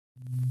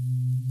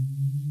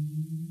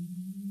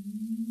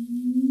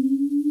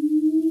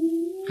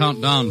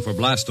Countdown for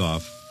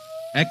blastoff.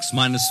 X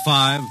minus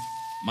 5,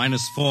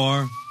 minus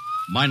 4,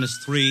 minus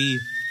 3,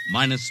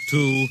 minus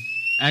 2,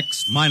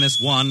 X minus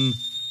 1.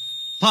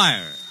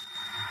 Fire!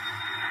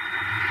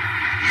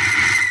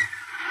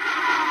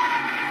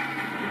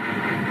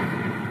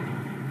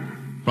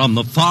 From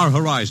the far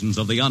horizons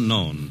of the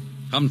unknown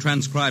come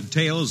transcribed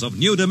tales of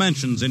new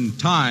dimensions in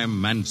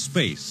time and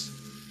space.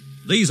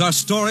 These are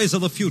stories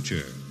of the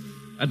future,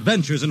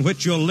 adventures in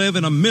which you'll live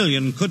in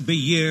 1,000,000 could-be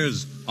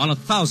years on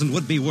 1,000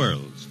 would-be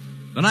worlds.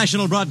 The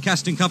National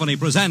Broadcasting Company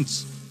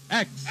presents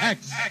X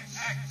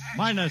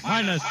minus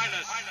 1.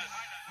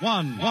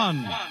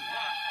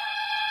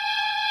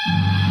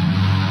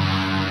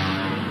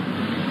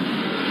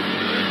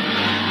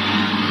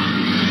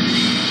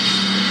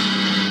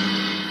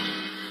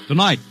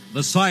 Tonight,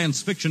 the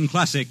science fiction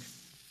classic,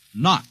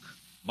 Knock,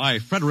 by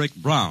Fredric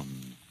Brown.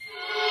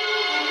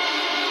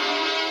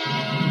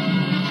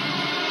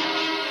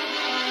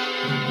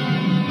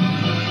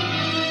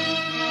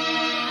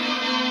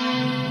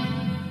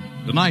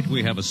 Tonight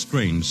we have a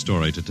strange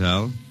story to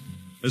tell.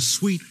 A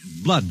sweet,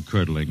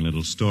 blood-curdling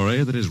little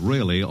story that is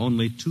really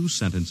only 2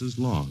 sentences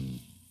long.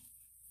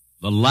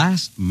 The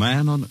last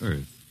man on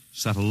Earth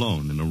sat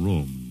alone in a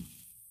room.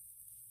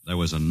 There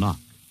was a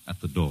knock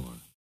at the door.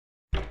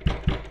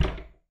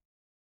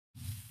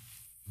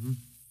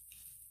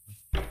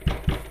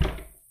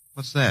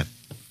 What's that?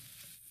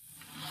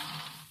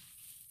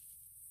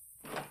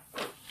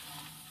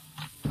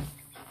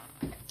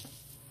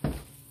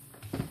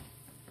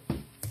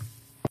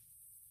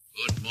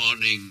 Good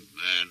morning,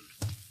 man.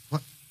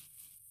 What?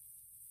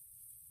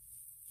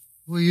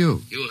 Who are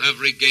you? You have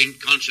regained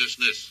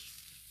consciousness.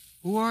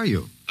 Who are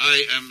you?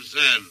 I am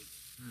Zan.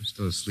 I'm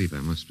still asleep, I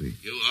must be.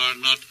 You are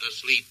not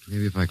asleep.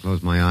 Maybe if I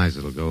close my eyes,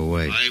 it'll go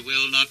away. I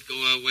will not go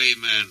away,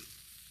 man.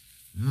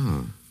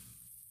 Oh,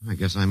 I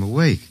guess I'm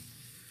awake.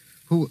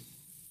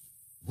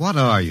 What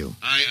are you?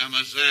 I am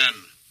a Zan.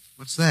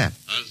 What's that?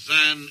 A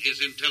Zan is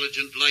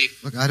intelligent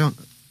life. Look,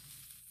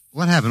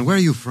 what happened? Where are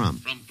you from?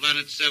 From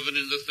Planet 7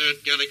 in the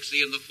 3rd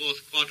galaxy in the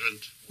 4th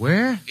quadrant.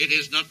 Where? It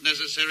is not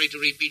necessary to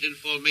repeat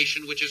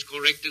information which is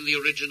correct in the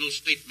original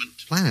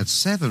statement. Planet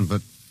 7,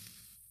 but...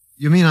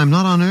 You mean I'm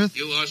not on Earth?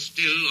 You are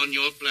still on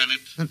your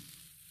planet. But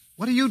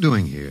what are you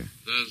doing here?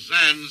 The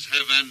Zans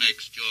have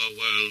annexed your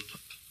world.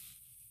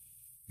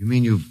 You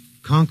mean you've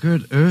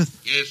conquered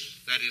Earth? Yes,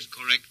 that is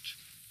correct.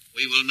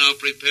 We will now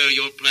prepare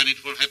your planet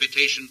for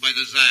habitation by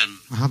the Zan.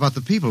 How about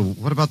the people?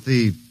 What about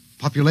the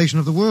population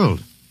of the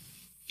world?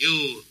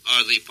 You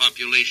are the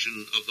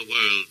population of the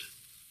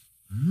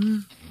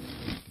world.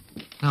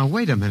 Now,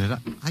 wait a minute.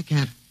 I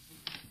can't...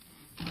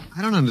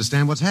 I don't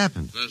understand what's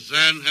happened. The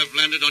Zan have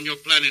landed on your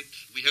planet.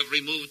 We have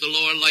removed the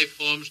lower life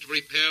forms to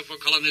prepare for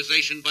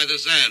colonization by the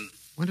Zan.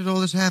 When did all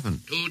this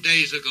happen? 2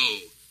 days ago.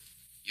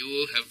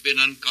 You have been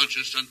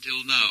unconscious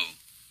until now.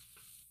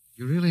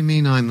 You really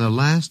mean I'm the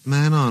last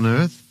man on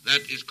Earth?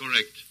 That is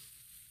correct.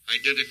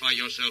 Identify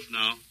yourself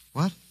now.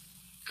 What?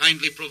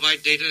 Kindly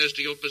provide data as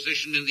to your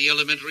position in the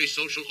elementary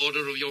social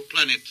order of your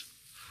planet.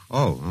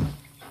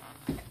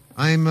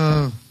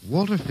 I'm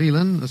Walter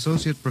Phelan,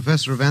 Associate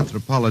Professor of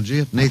Anthropology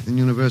at Nathan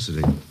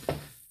University.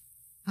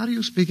 How do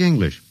you speak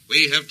English?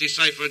 We have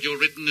deciphered your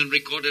written and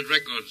recorded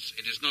records.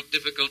 It is not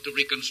difficult to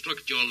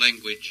reconstruct your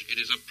language. It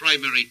is a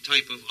primary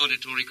type of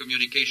auditory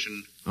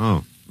communication.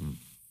 Oh.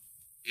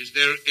 Is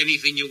there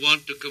anything you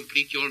want to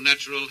complete your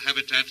natural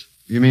habitat?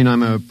 You mean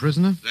I'm a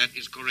prisoner? That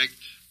is correct.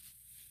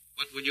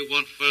 What will you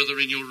want further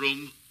in your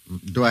room?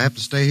 Do I have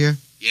to stay here?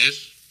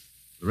 Yes.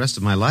 The rest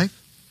of my life?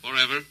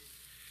 Forever.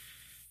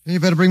 You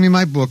better bring me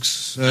my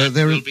books. That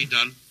will be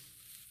done.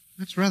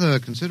 That's rather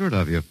considerate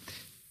of you.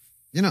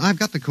 You know, I've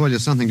got to call you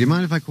something. Do you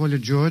mind if I call you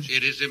George?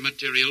 It is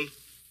immaterial.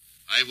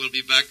 I will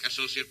be back,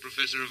 Associate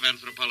Professor of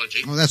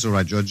Anthropology. Oh, that's all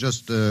right, George.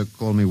 Just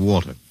call me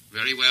Walter.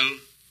 Very well,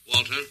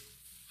 Walter.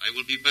 I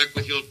will be back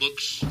with your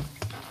books.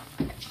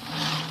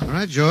 All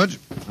right, George.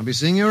 I'll be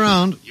seeing you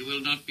around. You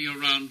will not be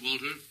around,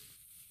 Walter.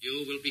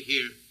 You will be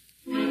here.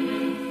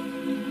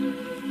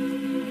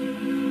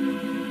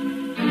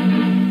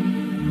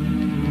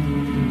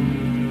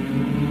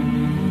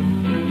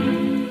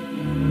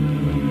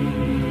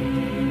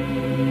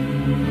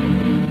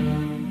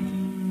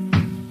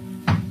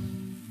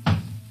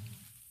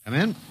 Come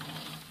in.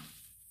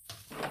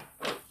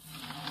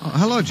 Oh,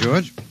 hello,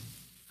 George.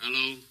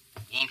 Hello,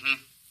 Walter.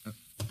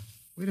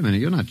 Wait a minute.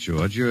 You're not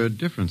George. You're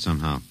different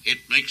somehow.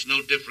 It makes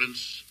no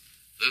difference.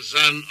 The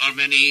Zan are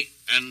many,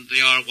 and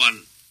they are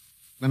one.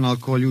 Then I'll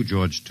call you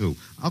George, too.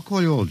 I'll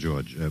call you old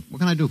George. What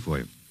can I do for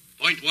you?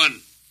 Point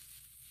 1.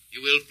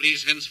 You will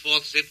please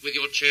henceforth sit with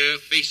your chair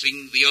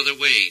facing the other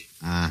way.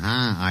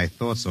 Uh-huh. I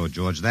thought so,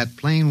 George. That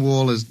plain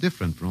wall is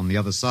different from the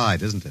other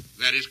side, isn't it?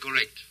 That is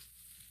correct.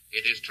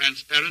 It is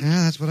transparent.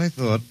 Yeah, that's what I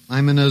thought.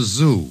 I'm in a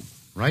zoo,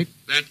 right?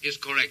 That is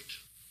correct.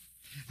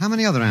 How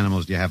many other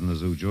animals do you have in the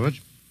zoo,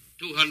 George?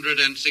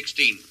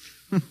 216.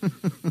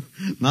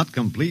 Not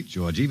complete,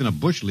 George. Even a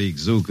Bush League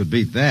zoo could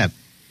beat that.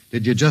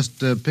 Did you just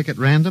pick at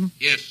random?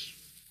 Yes.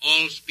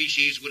 All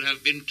species would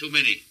have been too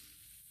many.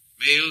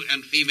 Male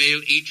and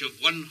female, each of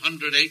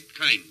 108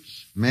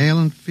 kinds. Male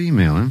and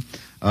female, huh?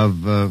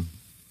 Of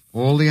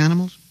all the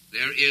animals?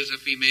 There is a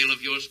female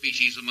of your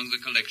species among the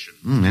collection.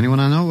 Anyone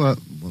I know? Well,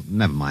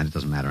 never mind. It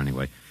doesn't matter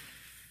anyway.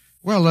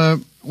 Well,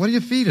 what do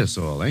you feed us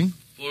all, eh?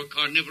 For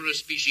carnivorous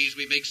species,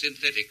 we make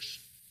synthetics.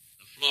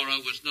 The flora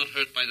was not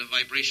hurt by the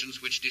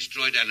vibrations which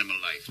destroyed animal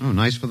life. Oh,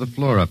 nice for the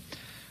flora.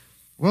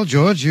 Well,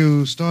 George,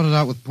 you started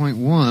out with point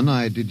 1.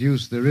 I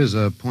deduce there is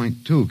a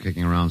point 2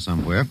 kicking around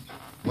somewhere.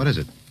 What is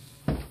it?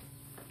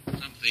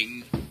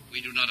 Something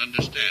we do not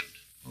understand.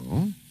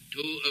 Oh?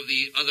 2 of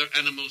the other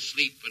animals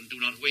sleep and do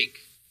not wake.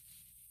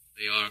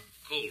 They are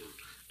cold.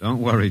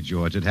 Don't worry,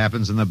 George. It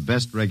happens in the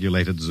best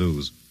regulated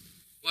zoos.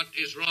 What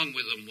is wrong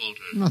with them,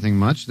 Walter? Nothing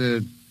much.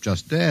 They're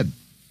just dead.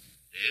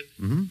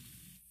 Dead? Mm-hmm.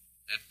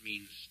 That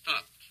means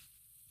stopped.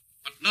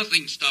 But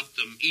nothing stopped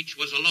them. Each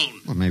was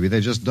alone. Well, maybe they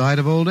just died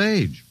of old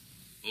age.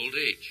 Old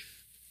age?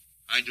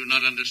 I do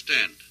not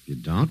understand. You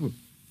don't? Well,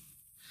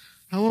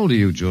 how old are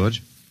you,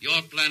 George?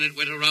 Your planet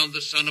went around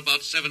the sun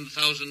about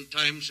 7,000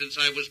 times since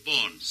I was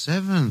born.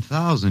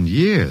 7,000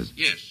 years?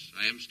 Yes,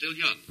 I am still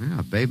young. Yeah,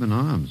 a babe in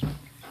arms.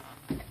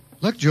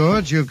 Look,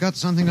 George, you've got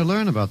something to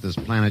learn about this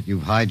planet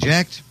you've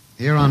hijacked.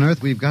 Here on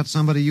Earth, we've got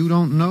somebody you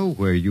don't know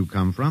where you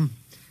come from.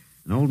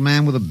 An old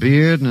man with a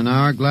beard and an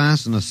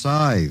hourglass and a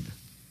scythe.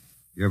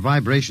 Your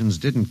vibrations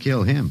didn't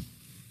kill him.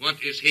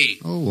 What is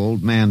he? Oh,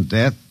 old man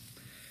Death.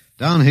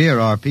 Down here,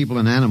 our people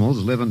and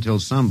animals live until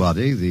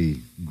somebody, the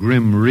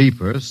Grim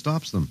Reaper,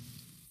 stops them.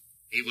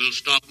 He will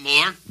stop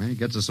more? Well, he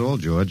gets us all,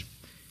 George.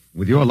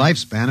 With your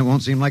lifespan, it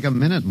won't seem like a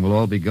minute and we'll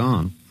all be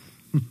gone.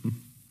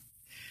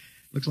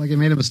 Looks like you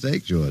made a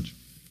mistake, George.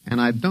 And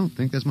I don't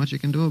think there's much you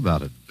can do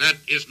about it. That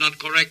is not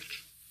correct.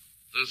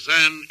 The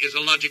Zan is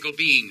a logical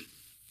being.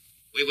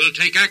 We will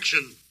take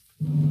action.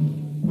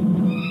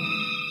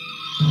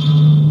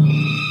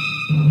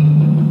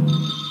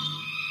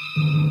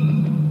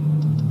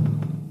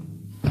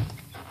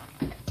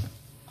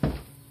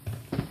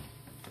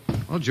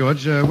 Well,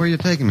 George, where are you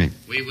taking me?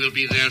 We will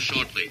be there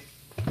shortly.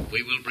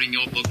 We will bring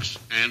your books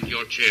and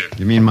your chair.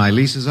 You mean my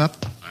lease is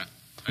up?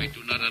 I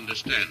do not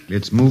understand.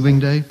 It's moving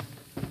day?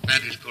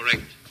 That is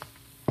correct.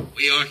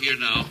 We are here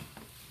now.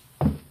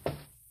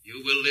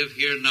 You will live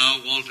here now,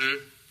 Walter.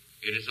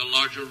 It is a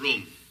larger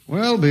room.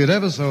 Well, be it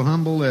ever so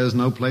humble, there's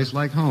no place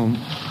like home.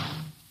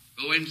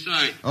 Go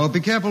inside. Oh,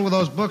 be careful with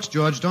those books,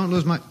 George. Don't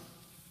lose my...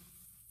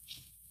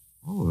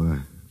 Oh,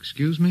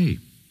 excuse me.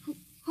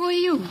 Who are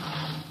you?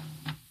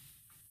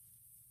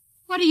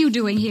 What are you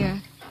doing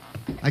here?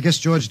 I guess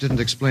George didn't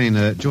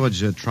explain.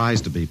 George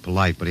tries to be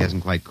polite, but he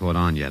hasn't quite caught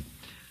on yet.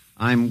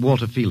 I'm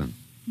Walter Phelan.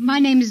 My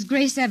name is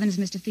Grace Evans,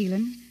 Mr.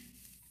 Phelan.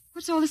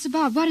 What's all this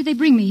about? Why did they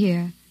bring me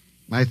here?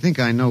 I think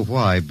I know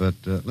why, but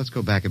let's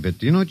go back a bit.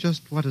 Do you know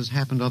just what has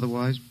happened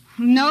otherwise?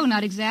 No,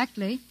 not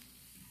exactly.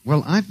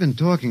 Well, I've been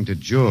talking to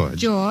George.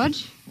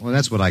 George? Well,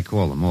 that's what I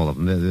call them, all of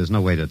them. There's no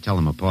way to tell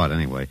them apart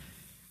anyway.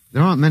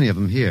 There aren't many of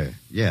them here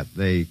yet.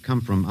 They come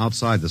from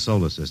outside the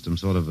solar system,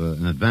 sort of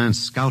an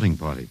advanced scouting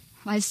party.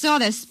 I saw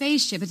their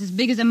spaceship. It's as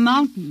big as a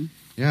mountain.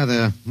 Yeah,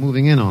 they're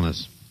moving in on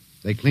us.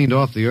 They cleaned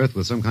off the Earth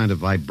with some kind of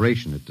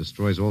vibration. It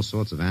destroys all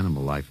sorts of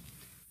animal life.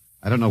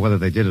 I don't know whether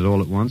they did it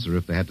all at once or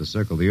if they had to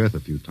circle the Earth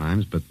a few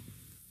times, but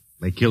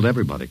they killed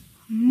everybody.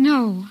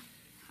 No.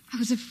 I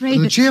was afraid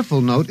The that...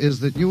 cheerful note is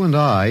that you and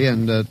I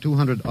and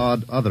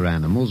 200-odd other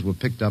animals were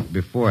picked up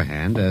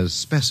beforehand as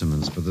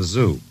specimens for the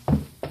zoo.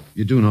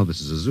 You do know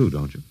this is a zoo,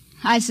 don't you?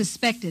 I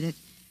suspected it.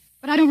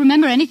 But I don't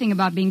remember anything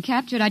about being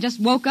captured. I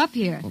just woke up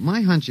here. Well,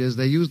 my hunch is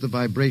they used the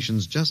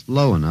vibrations just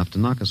low enough to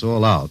knock us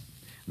all out.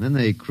 And then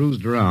they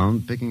cruised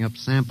around, picking up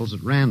samples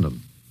at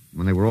random.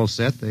 When they were all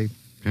set, they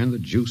turned the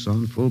juice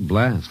on full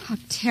blast. How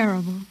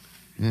terrible.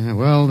 Yeah,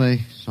 well, they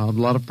solved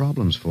a lot of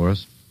problems for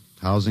us.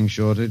 Housing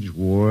shortage,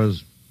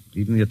 wars,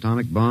 even the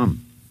atomic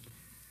bomb.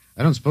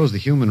 I don't suppose the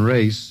human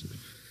race,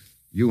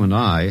 you and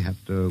I,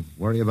 have to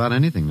worry about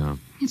anything now.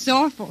 It's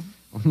awful.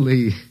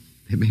 Only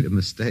they made a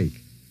mistake.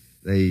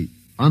 They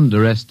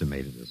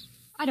underestimated us.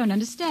 I don't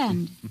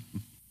understand.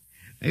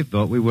 They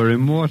thought we were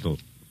immortal.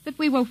 That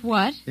we were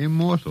what?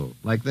 Immortal,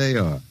 like they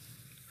are.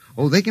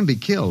 Oh, they can be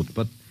killed,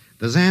 but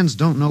the Zans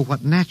don't know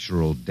what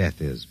natural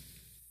death is.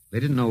 They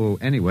didn't know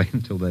anyway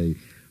until they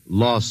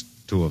lost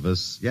 2 of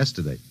us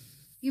yesterday.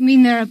 You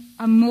mean there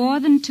are more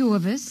than 2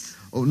 of us?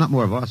 Oh, not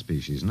more of our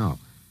species, no.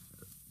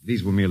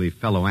 These were merely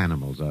fellow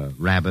animals, a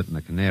rabbit and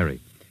a canary.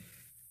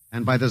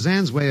 And by the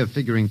Zan's way of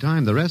figuring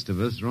time, the rest of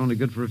us are only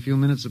good for a few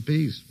minutes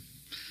apiece.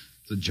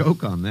 It's a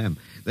joke on them.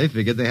 They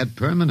figured they had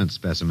permanent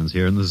specimens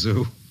here in the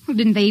zoo. Well,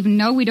 didn't they even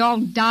know we'd all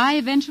die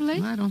eventually?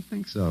 I don't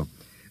think so.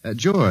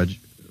 George,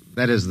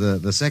 that is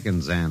the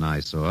second Zan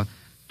I saw,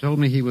 told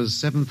me he was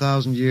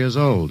 7,000 years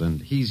old,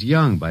 and he's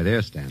young by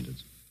their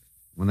standards.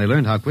 When they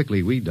learned how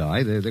quickly we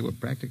die, they were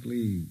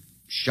practically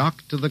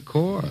shocked to the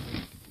core,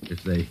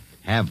 if they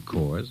have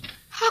cores.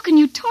 How can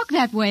you talk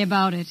that way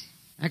about it?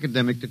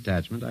 Academic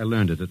detachment. I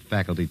learned it at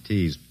faculty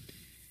teas.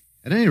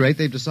 At any rate,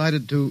 they've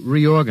decided to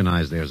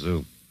reorganize their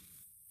zoo.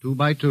 2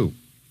 by 2.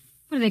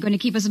 What, are they going to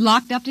keep us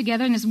locked up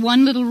together in this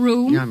one little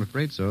room? Yeah, I'm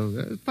afraid so.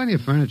 There's plenty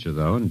of furniture,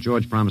 though, and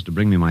George promised to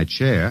bring me my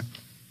chair.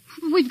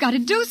 We've got to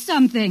do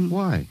something.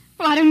 Why?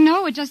 Well, I don't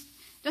know. It just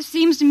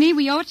seems to me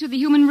we owe it to the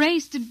human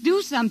race to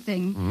do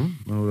something.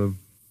 Oh, well,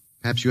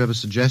 perhaps you have a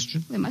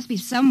suggestion? There must be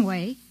some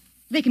way.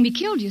 They can be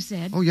killed, you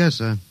said. Oh,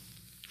 yes.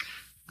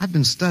 I've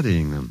been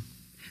studying them.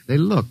 They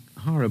look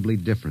horribly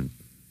different,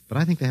 but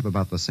I think they have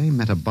about the same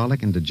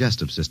metabolic and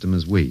digestive system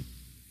as we.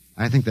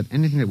 I think that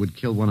anything that would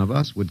kill one of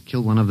us would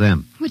kill one of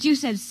them. But you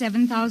said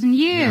 7,000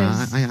 years.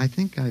 Yeah, I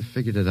think I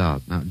figured it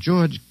out. Now,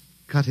 George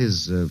cut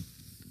his,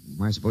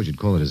 I suppose you'd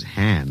call it his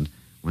hand,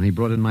 when he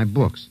brought in my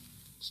books.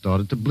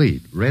 Started to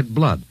bleed, red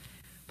blood.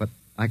 But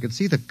I could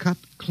see the cut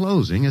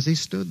closing as he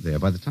stood there.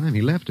 By the time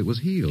he left, it was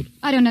healed.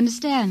 I don't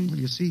understand. Well,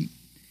 you see,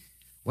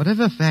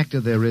 whatever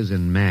factor there is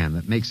in man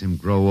that makes him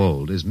grow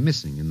old is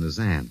missing in the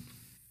Zan.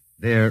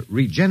 Their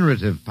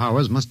regenerative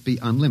powers must be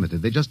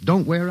unlimited. They just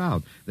don't wear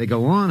out. They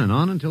go on and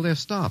on until they're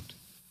stopped.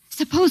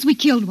 Suppose we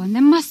killed one.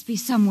 There must be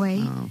some way.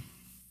 Oh,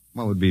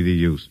 what would be the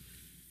use?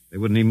 They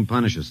wouldn't even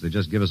punish us. They'd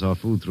just give us our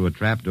food through a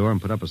trapdoor and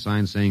put up a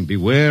sign saying,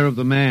 "Beware of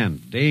the man.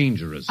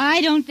 Dangerous."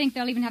 I don't think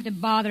they'll even have to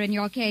bother in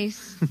your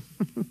case.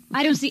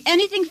 I don't see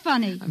anything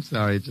funny. I'm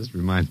sorry. It just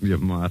reminds me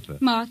of Martha.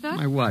 Martha?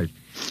 My wife.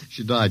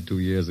 She died 2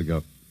 years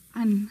ago.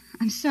 I'm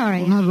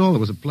sorry. Oh, not at all. It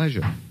was a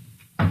pleasure.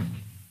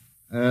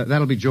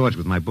 That'll be George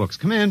with my books.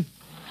 Come in.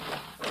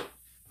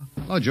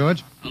 Hello,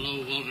 George. Hello,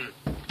 Walter.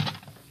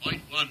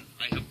 Point one,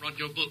 I have brought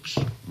your books.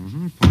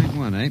 Point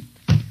one,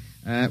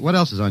 eh? What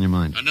else is on your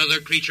mind? Another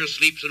creature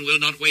sleeps and will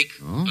not wake.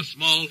 Oh? A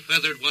small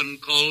feathered one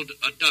called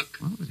a duck.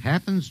 Well, it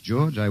happens,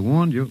 George. I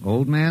warned you.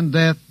 Old Man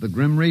Death, the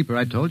Grim Reaper.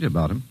 I told you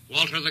about him.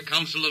 Walter, the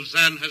Council of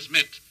Zan has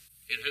met.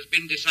 It has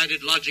been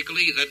decided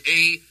logically that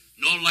A,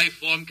 no life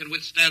form can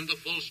withstand the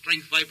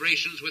full-strength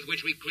vibrations with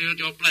which we cleared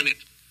your planet.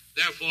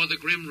 Therefore, the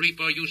Grim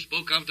Reaper you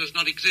spoke of does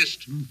not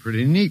exist.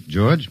 Pretty neat,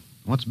 George.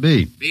 What's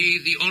B? B,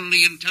 the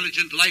only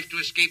intelligent life to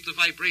escape the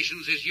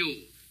vibrations is you.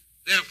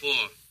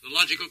 Therefore, the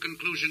logical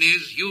conclusion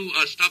is you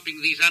are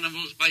stopping these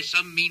animals by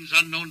some means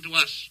unknown to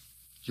us.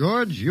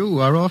 George, you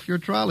are off your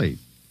trolley.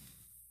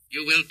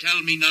 You will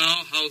tell me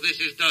now how this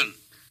is done.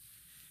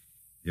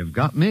 You've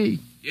got me.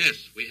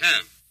 Yes, we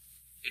have.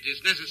 It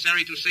is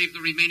necessary to save the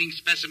remaining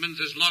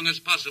specimens as long as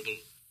possible.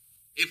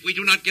 If we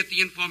do not get the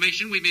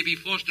information, we may be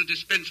forced to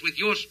dispense with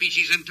your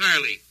species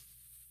entirely.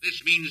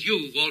 This means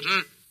you,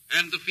 Walter,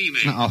 and the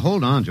female. Now,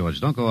 hold on,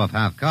 George. Don't go off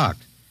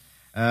half-cocked.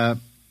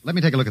 Let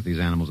me take a look at these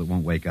animals that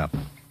won't wake up.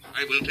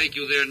 I will take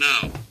you there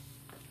now.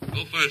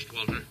 Go first,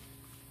 Walter.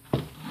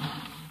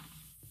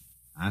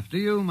 After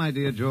you, my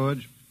dear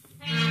George.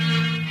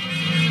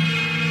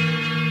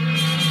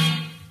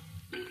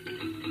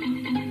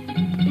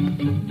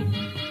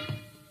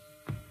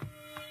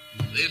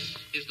 This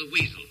is the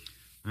weasel.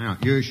 Now,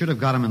 you should have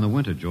got him in the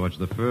winter, George.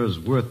 The fur's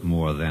worth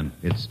more then.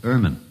 It's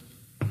ermine.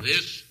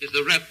 This is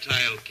the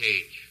reptile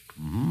cage.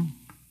 Mm-hmm.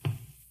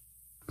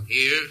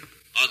 Here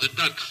are the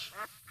ducks.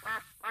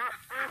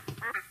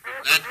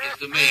 That is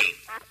the male.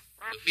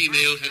 The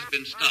female has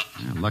been stopped.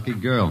 Yeah, lucky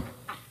girl.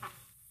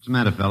 What's the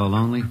matter, fellow?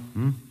 Lonely?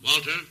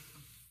 Walter,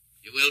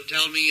 you will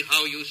tell me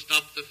how you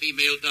stopped the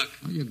female duck.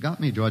 Well, you got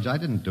me, George. I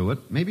didn't do it.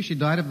 Maybe she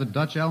died of the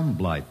Dutch elm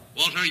blight.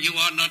 Walter, you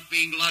are not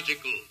being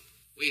logical.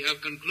 We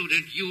have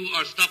concluded you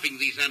are stopping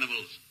these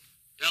animals.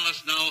 Tell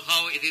us now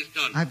how it is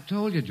done. I've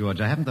told you, George.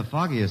 I haven't the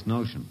foggiest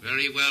notion.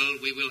 Very well.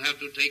 We will have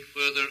to take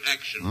further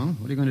action. Oh,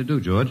 what are you going to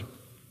do, George?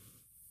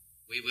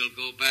 We will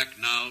go back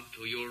now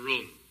to your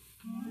room.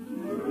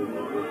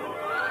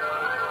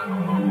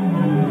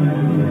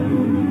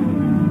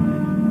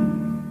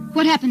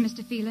 What happened,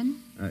 Mr.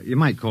 Phelan? You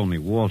might call me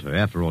Walter.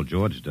 After all,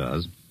 George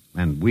does.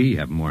 And we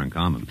have more in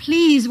common.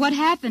 Please, what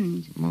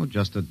happened? Oh,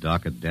 just a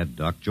duck, a dead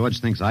duck. George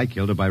thinks I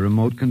killed her by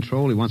remote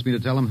control. He wants me to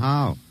tell him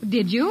how.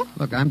 Did you?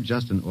 Look, I'm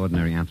just an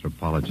ordinary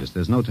anthropologist.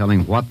 There's no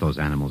telling what those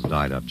animals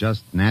died of,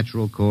 just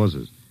natural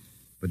causes.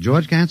 But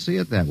George can't see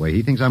it that way.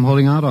 He thinks I'm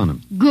holding out on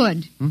him.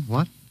 Good.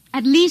 What?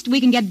 At least we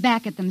can get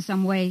back at them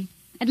some way.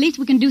 At least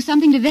we can do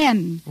something to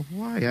them. Well,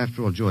 why?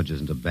 After all, George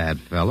isn't a bad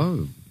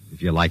fellow,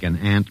 if you like an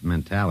ant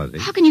mentality.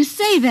 How can you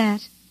say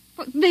that?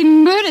 Well, they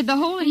murdered the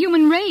whole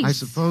human race. I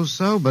suppose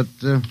so, but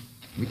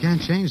we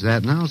can't change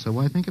that now, so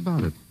why think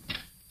about it?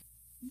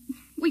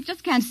 We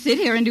just can't sit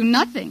here and do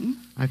nothing.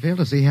 I fail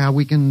to see how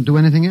we can do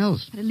anything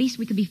else. But at least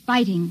we could be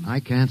fighting. I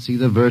can't see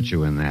the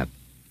virtue in that.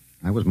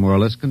 I was more or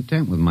less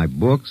content with my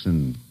books,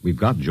 and we've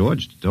got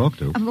George to talk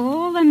to. Of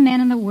all the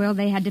men in the world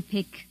they had to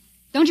pick,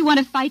 don't you want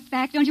to fight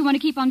back? Don't you want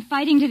to keep on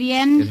fighting to the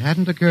end? It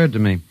hadn't occurred to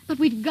me. But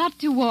we've got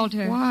to,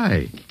 Walter.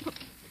 Why?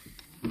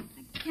 I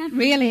can't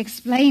really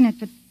explain it,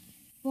 but,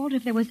 Walter,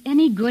 if there was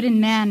any good in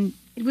man,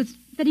 it was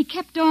that he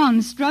kept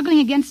on struggling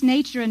against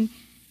nature and,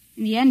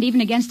 in the end, even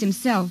against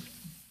himself.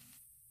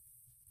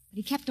 But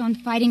he kept on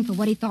fighting for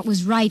what he thought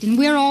was right, and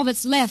we're all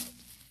that's left.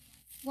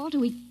 Walter,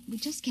 we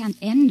just can't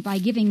end by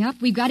giving up.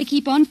 We've got to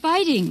keep on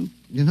fighting.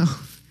 You know,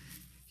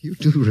 you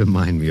do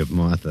remind me of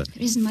Martha.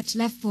 There isn't much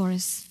left for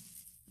us.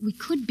 We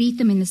could beat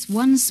them in this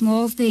one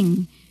small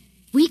thing.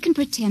 We can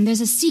pretend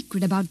there's a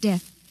secret about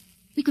death.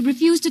 We could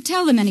refuse to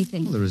tell them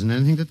anything. Well, there isn't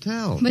anything to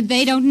tell. But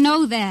they don't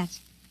know that.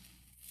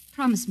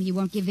 Promise me you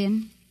won't give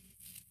in.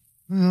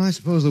 Well, I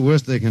suppose the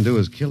worst they can do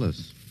is kill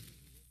us.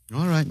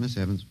 All right, Miss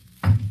Evans.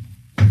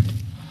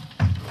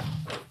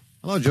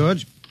 Hello,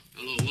 George.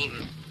 Hello,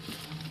 Walter.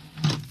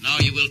 Now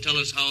you will tell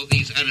us how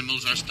these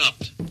animals are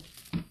stopped.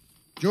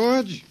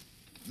 George,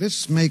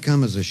 this may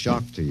come as a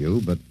shock to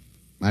you, but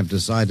I've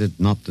decided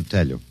not to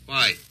tell you.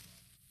 Why?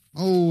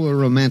 Oh, a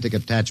romantic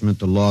attachment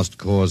to lost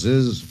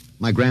causes.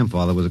 My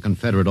grandfather was a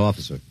Confederate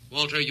officer.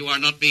 Walter, you are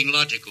not being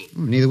logical.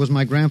 Neither was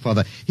my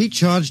grandfather. He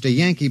charged a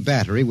Yankee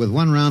battery with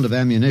 1 round of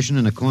ammunition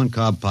and a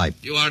corncob pipe.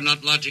 You are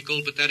not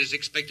logical, but that is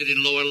expected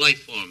in lower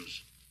life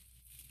forms.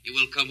 You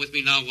will come with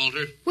me now,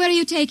 Walter. Where are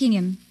you taking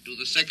him? To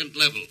the 2nd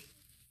level.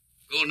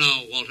 Go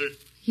now, Walter.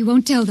 You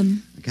won't tell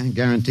them. I can't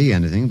guarantee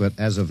anything, but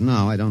as of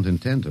now, I don't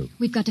intend to.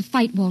 We've got to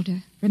fight,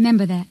 Walter.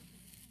 Remember that.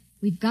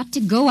 We've got to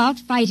go out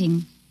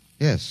fighting.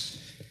 Yes.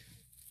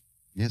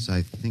 Yes,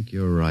 I think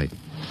you're right.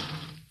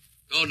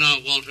 Go now,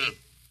 Walter.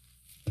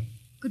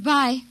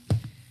 Goodbye.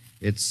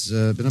 It's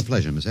been a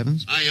pleasure, Miss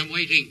Evans. I am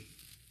waiting.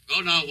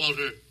 Go now,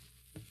 Walter.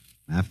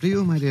 After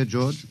you, my dear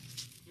George.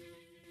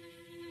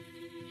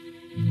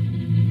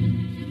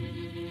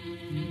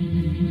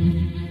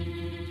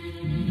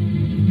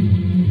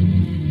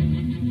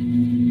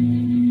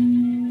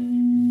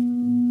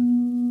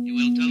 You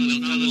will tell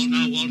us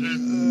now, Walter.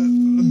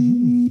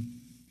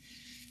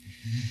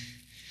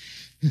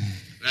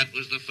 That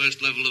was the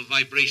first level of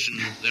vibration.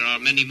 There are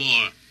many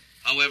more.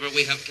 However,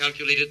 we have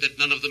calculated that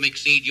none of them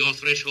exceed your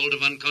threshold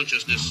of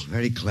unconsciousness.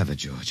 Very clever,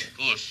 George. Of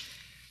course.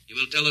 You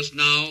will tell us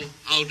now,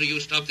 how do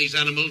you stop these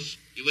animals?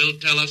 You will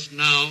tell us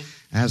now.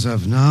 As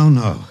of now,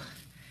 no.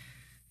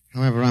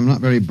 However, I'm not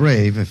very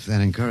brave, if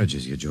that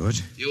encourages you,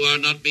 George. You are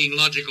not being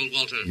logical,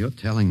 Walter. You're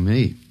telling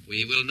me.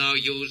 We will now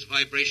use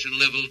vibration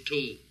level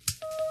 2.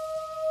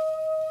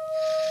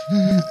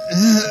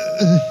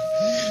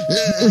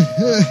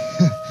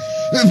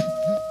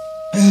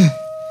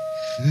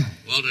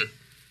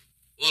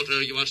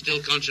 Walter, you are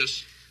still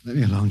conscious. Let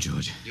me alone,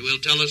 George. You will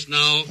tell us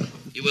now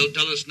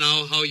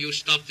how you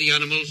stop the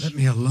animals. Let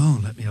me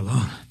alone.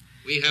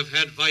 We have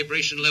had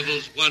vibration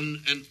levels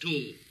 1 and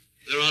 2.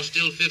 There are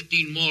still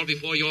 15 more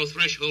before your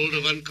threshold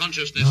of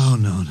unconsciousness.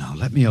 No.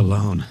 Let me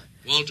alone.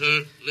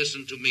 Walter,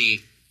 listen to me.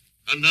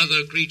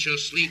 Another creature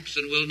sleeps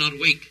and will not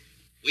wake.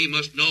 We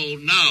must know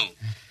now.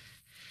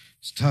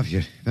 It's tough.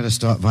 You better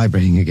start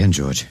vibrating again,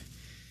 George.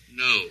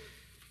 No.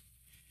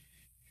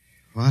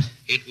 What?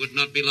 It would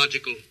not be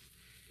logical.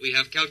 We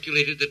have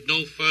calculated that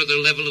no further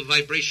level of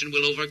vibration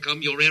will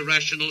overcome your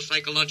irrational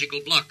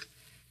psychological block.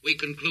 We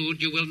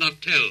conclude you will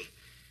not tell.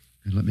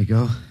 And let me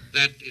go?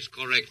 That is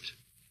correct.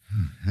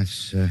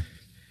 That's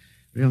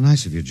real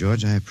nice of you,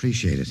 George. I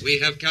appreciate it. We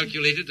have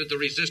calculated that the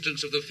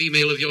resistance of the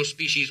female of your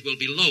species will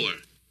be lower.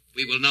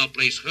 We will now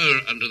place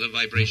her under the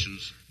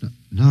vibrations.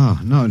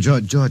 No,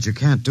 George, you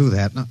can't do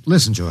that. No,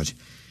 listen, George.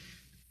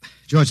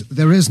 George,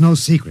 there is no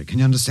secret. Can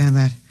you understand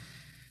that?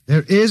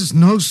 There is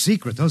no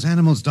secret. Those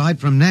animals died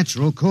from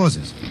natural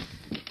causes.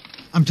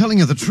 I'm telling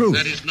you the truth.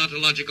 That is not a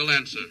logical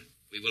answer.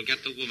 We will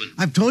get the woman.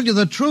 I've told you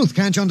the truth.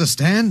 Can't you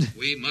understand?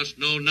 We must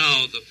know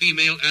now. The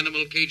female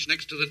animal cage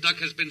next to the duck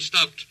has been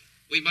stopped.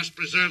 We must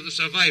preserve the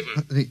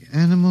survivor. The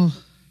animal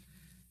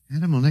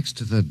next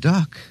to the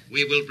duck?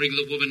 We will bring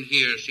the woman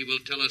here. She will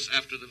tell us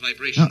after the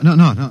vibration.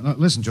 No.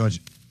 Listen, George.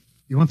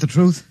 You want the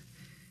truth?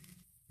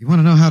 You want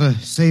to know how to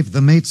save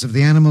the mates of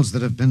the animals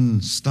that have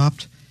been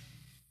stopped?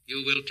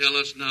 You will tell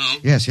us now?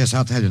 Yes,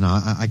 I'll tell you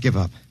now. I give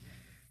up.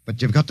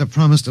 But you've got to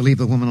promise to leave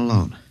the woman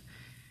alone.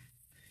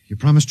 You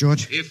promise,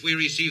 George? If we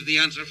receive the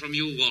answer from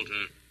you,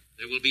 Walter,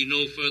 there will be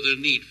no further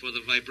need for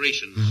the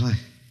vibrations. Well, I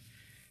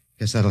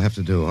guess that'll have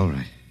to do. All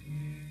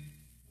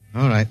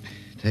right.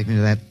 Take me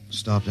to that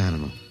stopped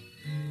animal.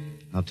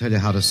 I'll tell you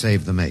how to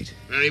save the mate.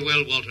 Very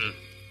well, Walter.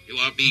 You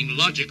are being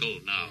logical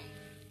now.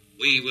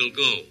 We will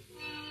go.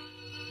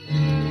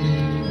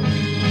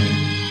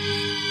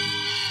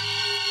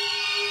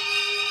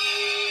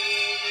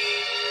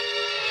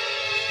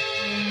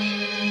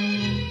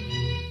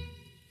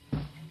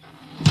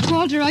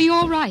 Walter, are you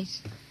all right?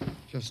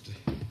 Just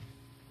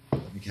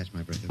let me catch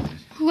my breath a minute.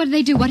 What did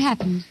they do? What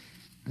happened?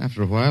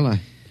 After a while, I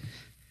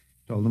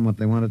told them what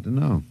they wanted to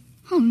know.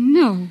 Oh,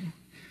 no.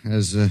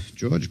 As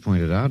George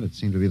pointed out, it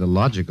seemed to be the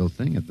logical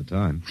thing at the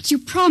time. But you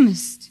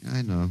promised.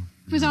 I know.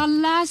 It was our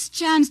last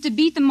chance to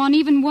beat them on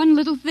even one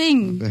little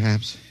thing.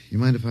 Perhaps. You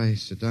mind if I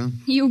sit down?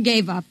 You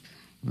gave up.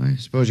 I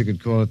suppose you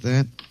could call it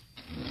that.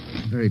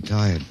 I'm very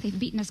tired. They've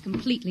beaten us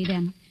completely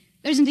then.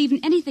 There isn't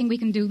even anything we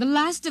can do. The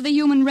last of the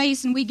human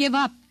race, and we give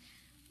up.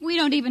 We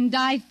don't even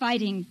die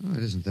fighting. Oh,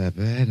 it isn't that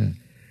bad.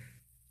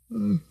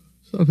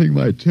 Something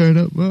might turn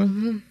up,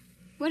 Martha.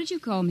 What did you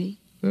call me?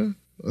 Huh?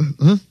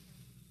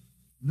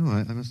 No,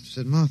 I must have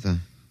said Martha.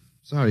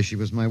 Sorry, she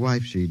was my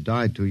wife. She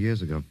died 2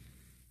 years ago.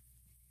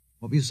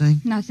 What were you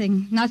saying?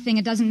 Nothing.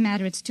 It doesn't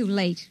matter. It's too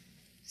late.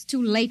 It's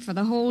too late for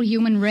the whole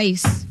human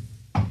race.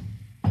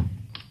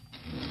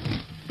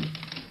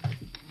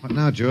 What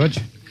now, George?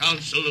 The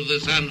Council of the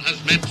Sun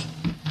has met.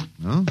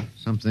 No?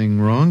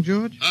 Something wrong,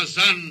 George?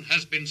 Zan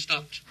has been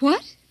stopped.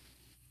 What?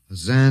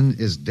 Zan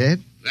is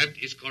dead? That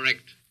is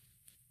correct.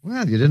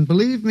 Well, you didn't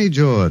believe me,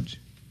 George.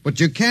 But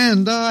you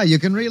can die. You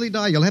can really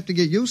die. You'll have to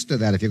get used to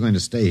that if you're going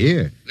to stay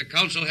here. The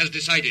council has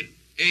decided.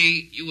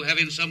 A, you have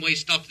in some way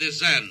stopped this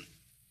Zan.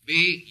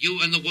 B, you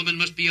and the woman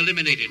must be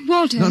eliminated.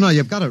 Walter. No,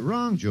 you've got it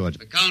wrong, George.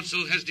 The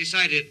council has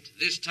decided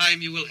this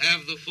time you will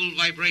have the full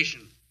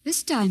vibration.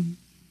 This time?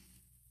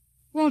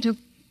 Walter,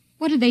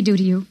 what did they do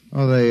to you?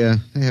 Oh, they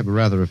have a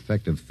rather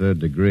effective third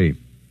degree.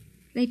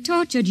 They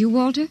tortured you,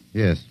 Walter?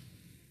 Yes.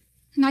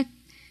 And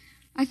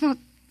I thought...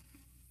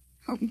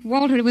 Oh,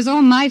 Walter, it was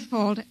all my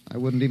fault. I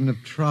wouldn't even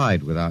have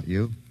tried without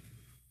you.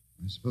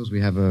 I suppose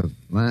we have a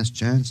last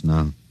chance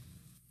now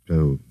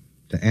to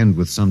end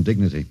with some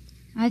dignity.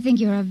 I think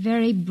you're a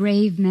very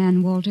brave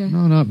man, Walter.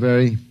 No, not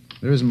very.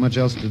 There isn't much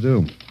else to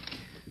do.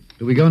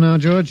 Do we go now,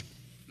 George?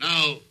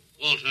 Now,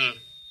 Walter.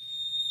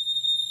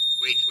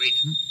 Wait.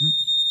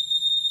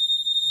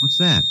 What's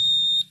that?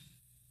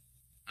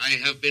 I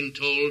have been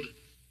told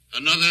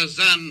another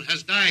Zan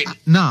has died.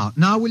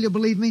 Now will you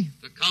believe me?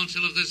 The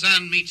council of the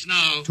Zan meets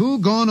now. 2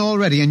 gone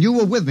already, and you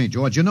were with me,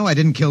 George. You know I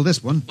didn't kill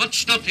this one. What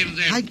stopped him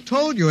then? I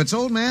told you, it's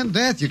Old Man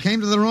Death. You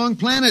came to the wrong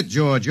planet,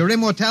 George. Your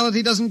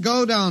immortality doesn't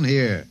go down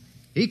here.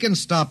 He can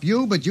stop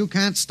you, but you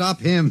can't stop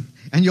him.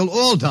 And you'll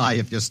all die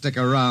if you stick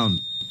around.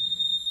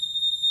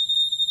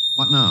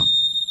 What now?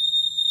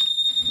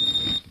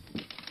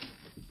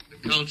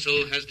 The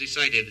council has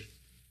decided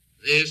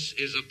this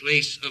is a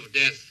place of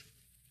death.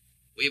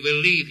 We will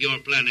leave your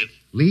planet.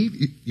 Leave?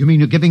 You mean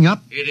you're giving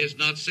up? It is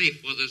not safe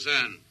for the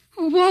Zan.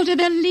 Oh, Walter,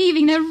 they're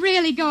leaving. They're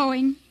really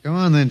going. Go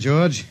on then,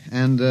 George.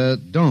 And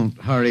don't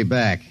hurry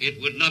back.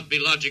 It would not be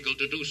logical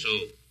to do so.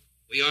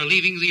 We are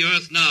leaving the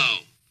Earth now.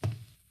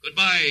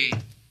 Goodbye,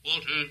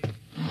 Walter.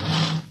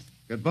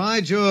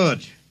 Goodbye,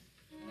 George.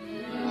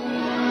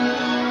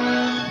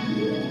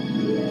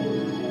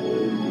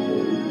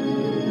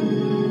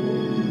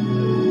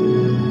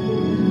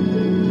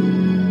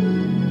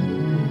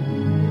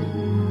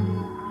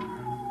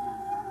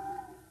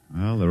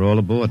 Well, they're all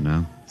aboard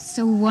now.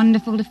 So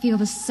wonderful to feel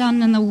the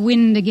sun and the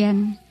wind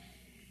again.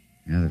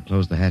 Yeah, they've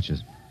closed the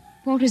hatches.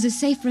 Walter, is it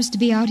safe for us to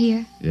be out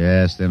here?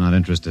 Yes, they're not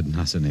interested in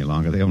us any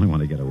longer. They only want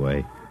to get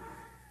away.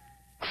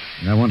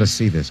 And I want to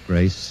see this,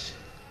 Grace.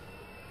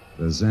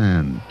 The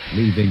Zan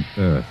leaving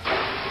Earth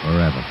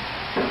forever.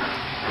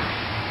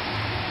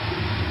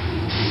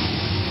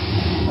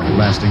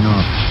 Blasting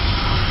off.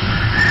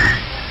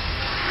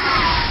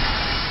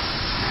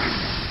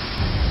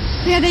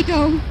 There they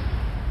go.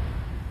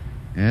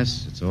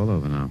 Yes, it's all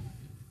over now.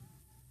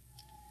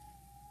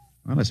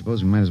 Well, I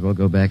suppose we might as well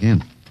go back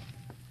in.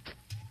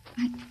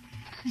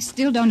 I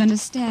still don't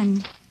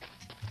understand.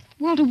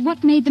 Walter,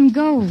 what made them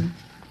go?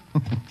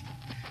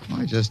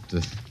 I just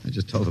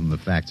told them the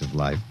facts of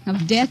life.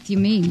 Of death, you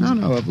mean?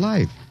 No, of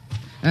life.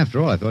 After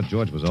all, I thought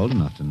George was old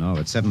enough to know.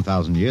 At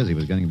 7,000 years, he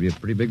was going to be a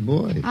pretty big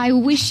boy. I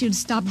wish you'd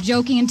stop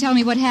joking and tell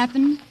me what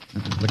happened.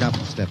 Look out for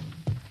the step.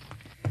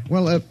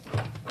 Well,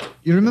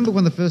 you remember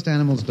when the first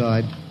animals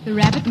died? The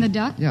rabbit and the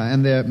duck? Yeah,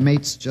 and their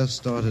mates just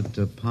started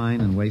to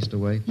pine and waste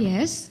away?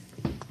 Yes.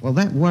 Well,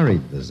 that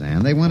worried the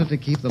Zan. They wanted to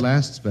keep the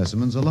last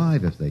specimens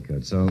alive if they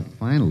could. So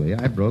finally,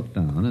 I broke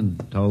down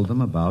and told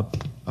them about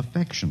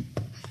affection.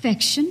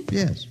 Affection?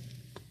 Yes.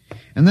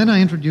 And then I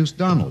introduced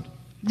Donald.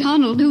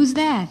 Donald, who's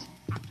that?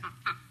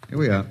 Here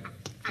we are.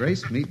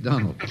 Grace, meet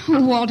Donald.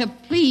 Oh, Walter,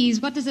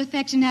 please, what does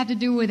affection have to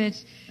do with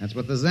it? That's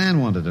what the Zan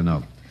wanted to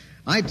know.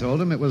 I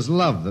told him it was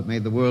love that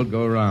made the world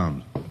go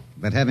round.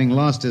 That having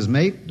lost his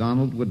mate,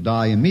 Donald would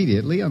die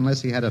immediately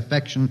unless he had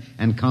affection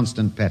and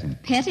constant petting.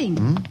 Petting?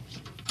 Hmm?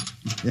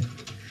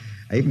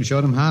 I even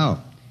showed him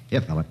how.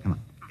 Here, fella, come on.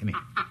 Come here.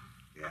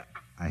 Yeah.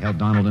 I held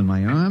Donald in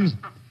my arms,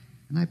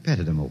 and I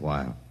petted him a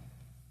while.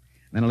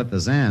 Then I let the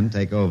Zan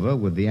take over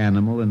with the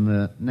animal in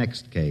the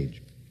next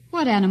cage.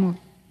 What animal?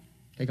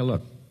 Take a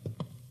look.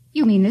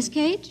 You mean this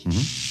cage?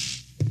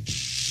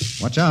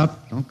 Mm-hmm. Watch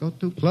out. Don't go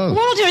too close.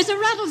 Walter, it's a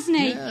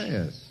rattlesnake.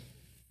 Yes.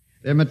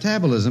 Their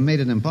metabolism made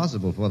it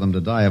impossible for them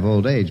to die of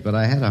old age, but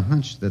I had a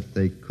hunch that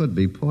they could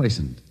be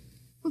poisoned.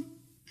 Well,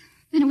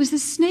 then it was the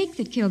snake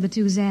that killed the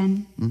two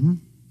Zan. Mm-hmm.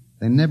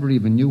 They never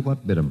even knew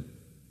what bit them.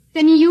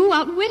 Then you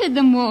outwitted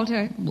them,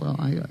 Walter. Well,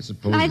 I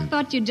suppose... I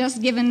thought you'd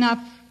just given up.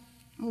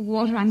 Oh,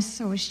 Walter, I'm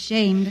so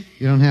ashamed.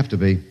 You don't have to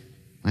be.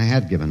 I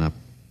had given up.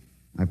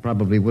 I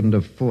probably wouldn't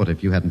have fought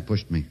if you hadn't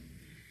pushed me.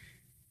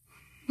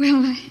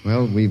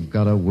 Well, we've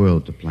got a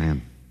world to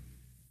plan.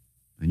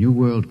 A new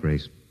world,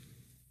 Grace.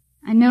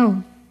 I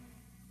know.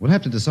 We'll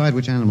have to decide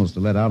which animals to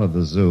let out of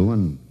the zoo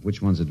and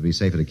which ones it'd be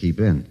safer to keep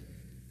in.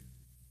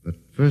 But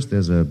first,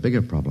 there's a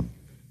bigger problem.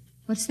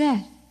 What's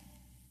that?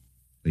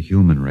 The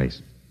human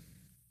race.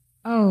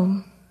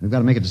 Oh. We've got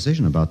to make a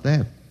decision about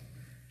that.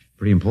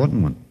 Pretty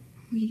important one.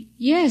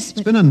 Yes,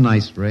 but... It's been a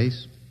nice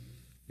race,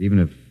 even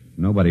if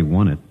nobody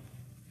won it.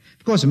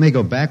 Of course, it may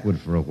go backward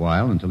for a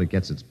while until it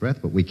gets its breath,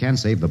 but we can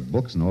save the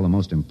books and all the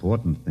most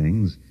important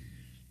things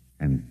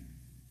and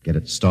get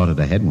it started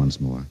ahead once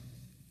more.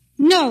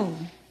 No.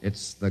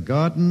 It's the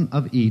Garden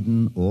of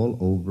Eden all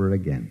over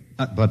again.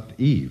 But,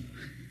 Eve,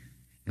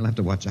 you'll have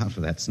to watch out for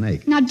that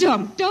snake. Now,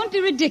 don't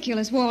be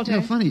ridiculous, Walter. You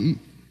know, funny,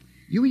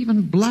 you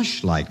even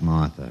blush like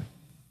Martha.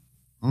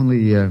 Only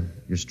you're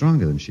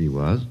stronger than she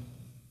was.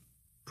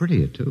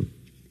 Prettier, too.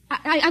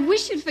 I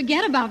wish you'd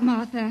forget about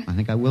Martha. I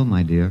think I will,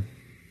 my dear.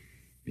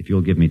 If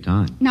you'll give me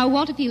time. Now,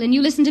 Walter Phelan,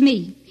 you listen to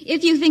me.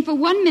 If you think for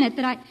 1 minute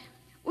that I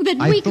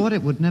thought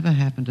it would never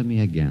happen to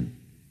me again.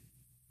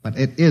 But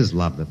it is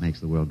love that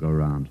makes the world go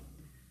round.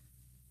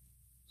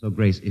 So,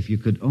 Grace, if you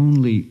could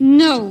only...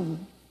 No,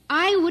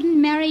 I wouldn't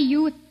marry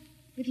you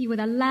if you were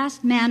the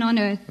last man on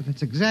earth. But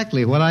that's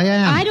exactly what I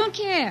am. I don't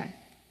care.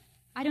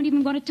 I don't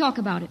even want to talk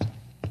about it.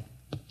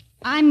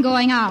 I'm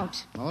going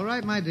out. All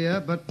right, my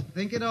dear, but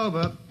think it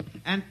over.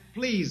 And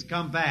please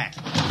come back.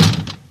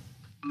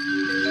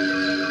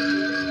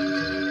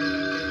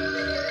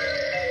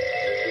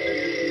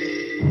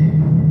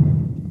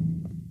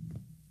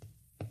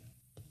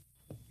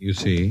 You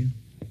see,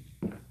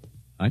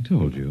 I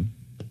told you.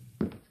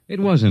 It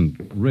wasn't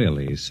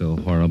really so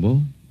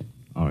horrible,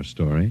 our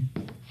story.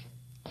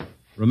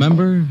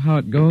 Remember how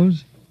it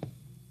goes?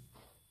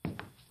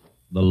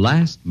 The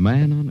last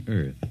man on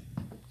earth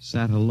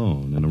sat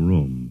alone in a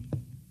room.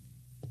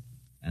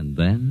 And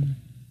then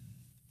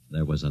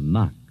there was a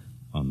knock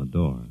on the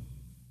door.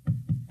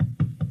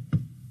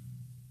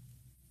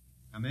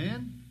 Come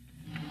in.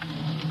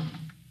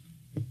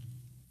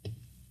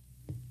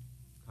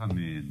 Come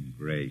in,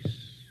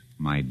 Grace,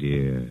 my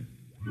dear.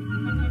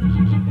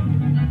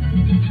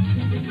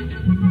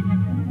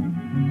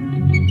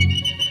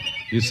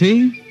 You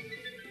see,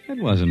 it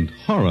wasn't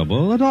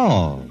horrible at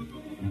all.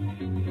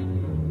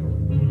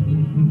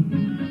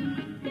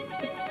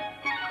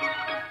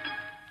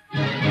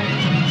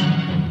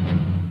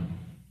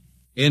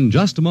 In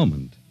just a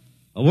moment,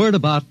 a word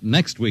about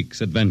next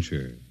week's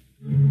adventure.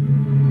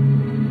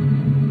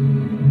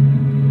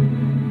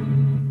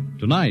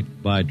 Tonight,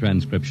 by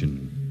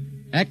transcription,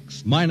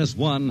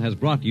 X-1 has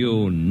brought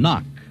you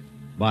Knock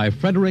by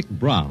Fredric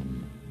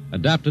Brown,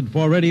 adapted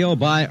for radio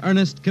by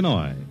Ernest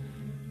Kinoy.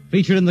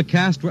 Featured in the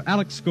cast were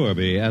Alex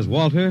Scorby as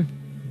Walter,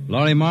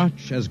 Laurie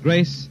March as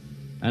Grace,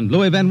 and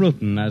Louis Van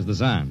Ruten as the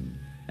Zan.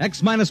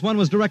 X-1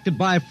 was directed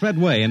by Fred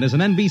Way and is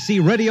an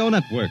NBC Radio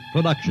Network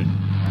production.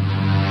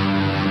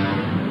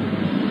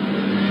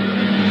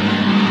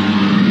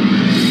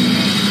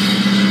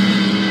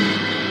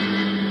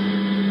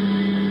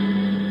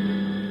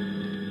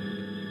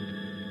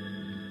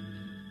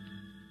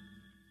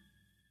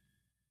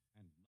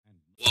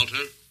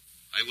 Walter,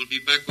 I will be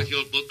back with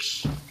your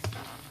books.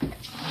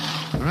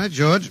 All right,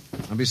 George.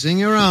 I'll be seeing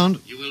you around.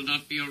 You will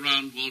not be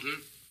around, Walter.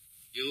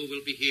 You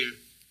will be here.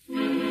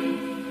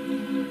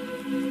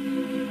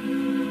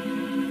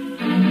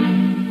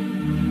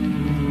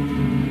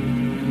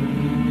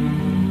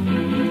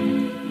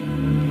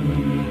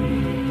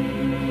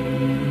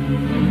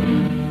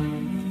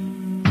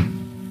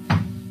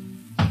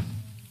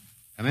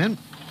 Come in.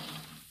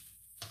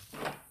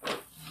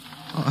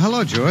 Oh,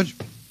 hello, George.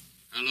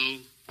 Hello,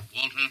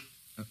 Walter.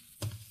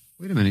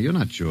 Wait a minute. You're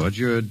not George.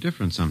 You're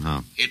different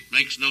somehow. It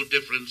makes no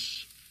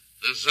difference.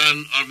 The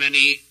Zan are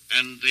many,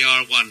 and they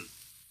are one.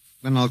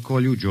 Then I'll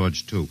call you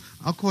George, too.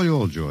 I'll call you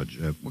old George.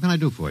 What can I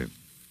do for you?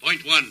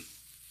 Point one.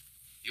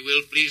 You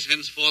will please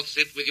henceforth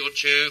sit with your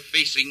chair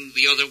facing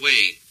the other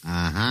way.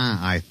 Uh-huh.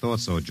 I thought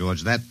so,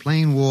 George. That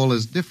plain wall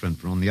is different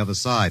from the other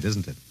side,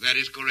 isn't it? That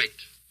is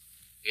correct.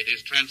 It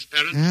is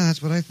transparent. Yeah,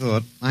 that's what I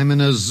thought. I'm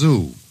in a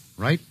zoo,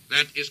 right?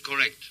 That is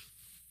correct.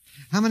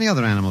 How many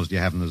other animals do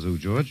you have in the zoo,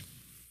 George?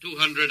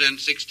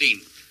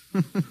 216.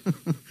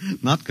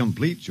 Not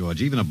complete,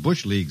 George. Even a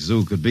Bush League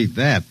zoo could beat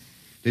that.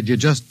 Did you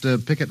just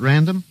pick at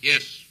random?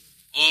 Yes.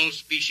 All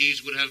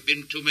species would have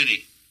been too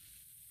many.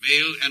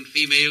 Male and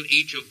female,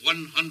 each of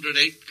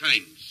 108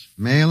 kinds.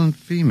 Male and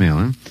female,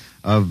 huh?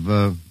 Of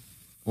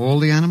all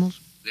the animals?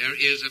 There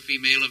is a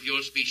female of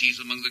your species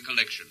among the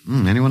collection.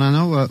 Anyone I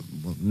know? Well,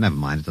 never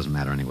mind. It doesn't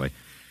matter anyway.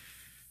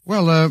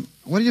 Well,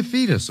 what do you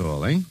feed us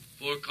all, eh?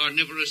 For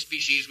carnivorous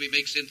species, we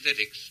make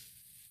synthetics.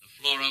 The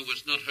flora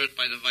was not hurt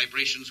by the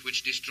vibrations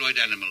which destroyed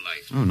animal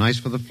life. Oh, nice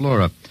for the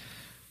flora.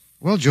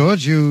 Well,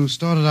 George, you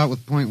started out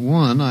with point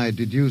one. I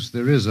deduce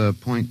there is a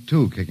point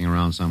two kicking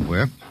around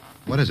somewhere.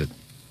 What is it?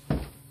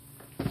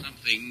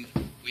 Something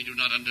we do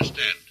not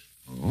understand.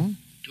 Oh?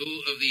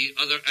 2 of the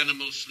other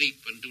animals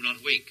sleep and do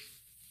not wake.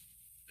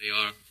 They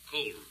are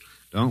cold.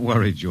 Don't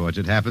worry, George.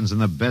 It happens in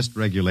the best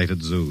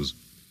regulated zoos.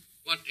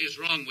 What is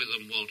wrong with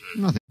them, Walter?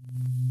 Nothing.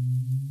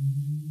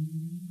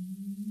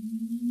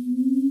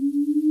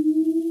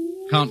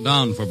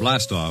 Countdown for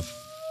blastoff.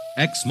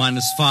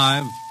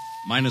 X-5,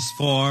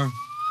 -4,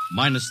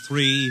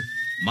 -3,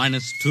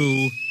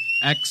 -2,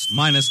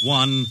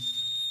 X-1.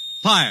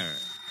 Fire!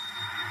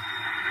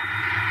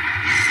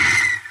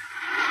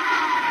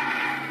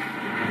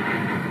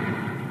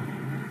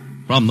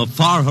 From the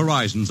far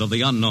horizons of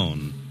the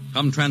unknown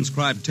come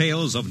transcribed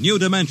tales of new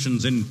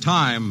dimensions in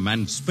time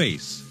and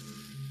space.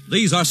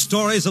 These are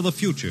stories of the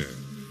future,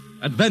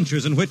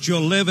 adventures in which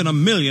you'll live in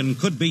 1,000,000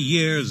 could-be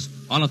years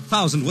on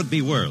 1,000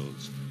 would-be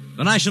worlds.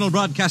 The National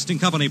Broadcasting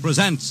Company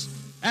presents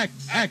X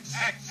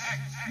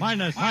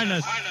minus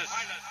 1.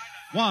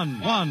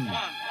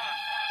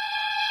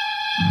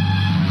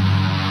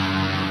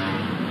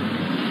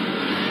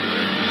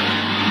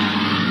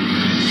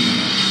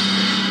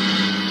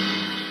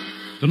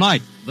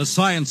 Tonight, the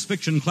science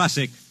fiction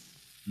classic,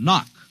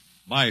 Knock,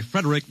 by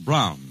Fredric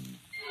Brown.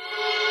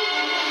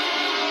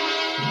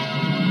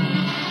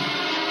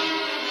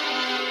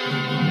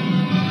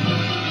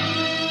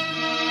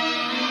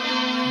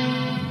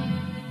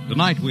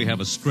 Tonight we have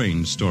a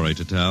strange story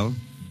to tell.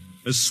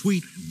 A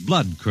sweet,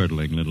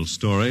 blood-curdling little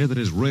story that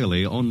is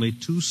really only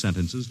 2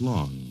 sentences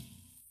long.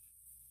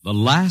 The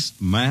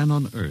last man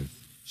on earth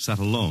sat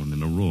alone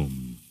in a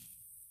room.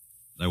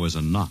 There was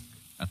a knock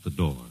at the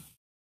door.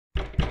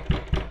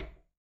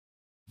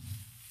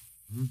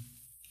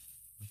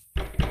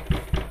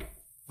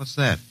 What's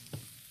that?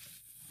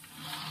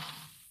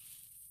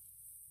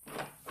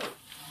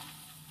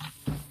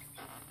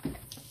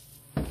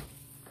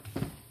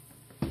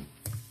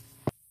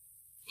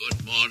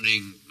 Good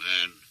morning,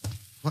 man.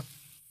 What?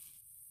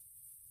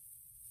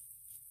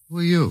 Who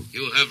are you?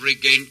 You have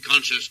regained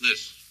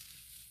consciousness.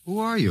 Who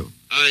are you?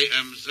 I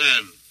am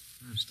Zan.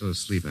 I'm still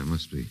asleep, I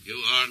must be.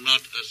 You are not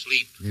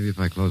asleep. Maybe if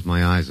I close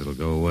my eyes, it'll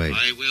go away.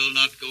 I will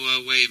not go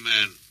away,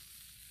 man.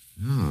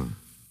 Oh,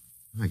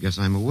 I guess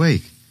I'm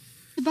awake.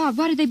 Bob,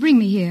 why did they bring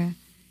me here?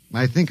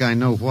 I think I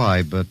know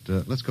why, but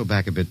let's go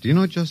back a bit. Do you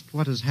know just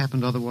what has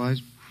happened otherwise?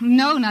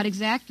 No, not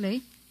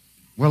exactly.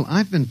 Well,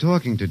 I've been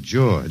talking to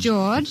George.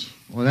 George?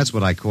 Well, that's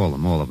what I call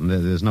them, all of them.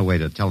 There's no way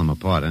to tell them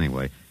apart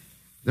anyway.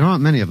 There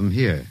aren't many of them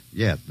here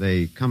yet.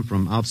 They come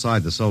from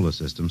outside the solar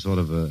system, sort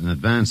of an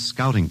advanced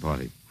scouting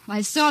party. Well,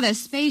 I saw their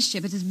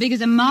spaceship. It's as big as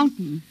a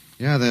mountain.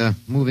 Yeah, they're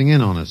moving in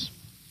on us.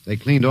 They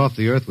cleaned off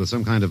the Earth with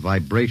some kind of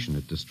vibration.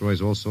 It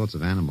destroys all sorts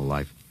of animal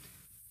life.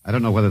 I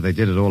don't know whether they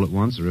did it all at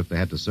once or if they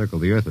had to circle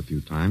the Earth a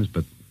few times,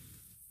 but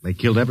they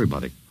killed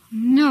everybody.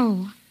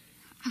 No.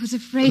 I was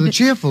afraid The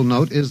cheerful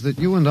note is that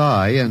you and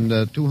I and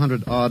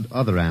 200-odd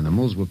other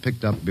animals were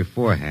picked up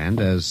beforehand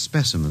as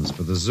specimens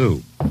for the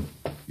zoo.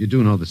 You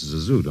do know this is a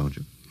zoo, don't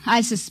you?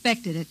 I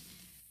suspected it.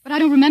 But I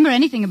don't remember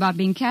anything about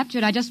being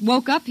captured. I just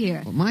woke up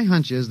here. Well, my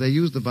hunch is they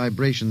used the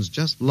vibrations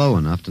just low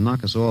enough to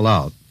knock us all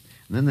out.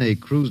 And then they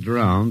cruised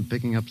around,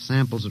 picking up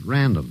samples at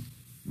random.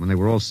 When they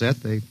were all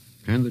set, they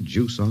turned the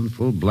juice on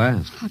full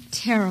blast. How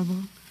terrible.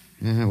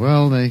 Yeah,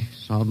 well, they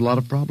solved a lot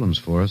of problems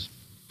for us.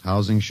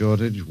 Housing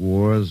shortage,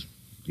 wars,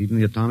 even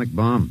the atomic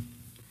bomb.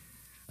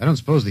 I don't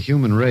suppose the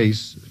human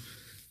race,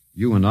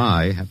 you and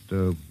I, have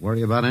to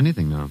worry about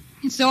anything now.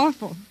 It's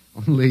awful.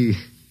 Only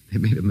they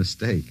made a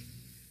mistake.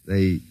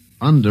 They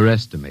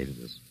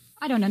underestimated us.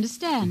 I don't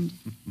understand.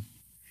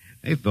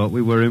 They thought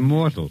we were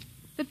immortal.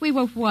 That we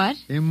were what?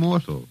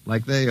 Immortal,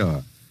 like they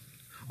are.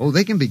 Oh,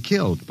 they can be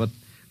killed, but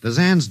the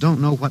Zans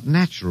don't know what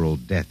natural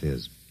death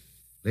is.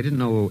 They didn't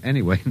know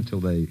anyway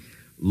until they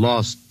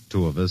lost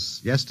 2 of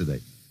us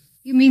yesterday.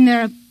 You mean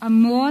there are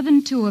more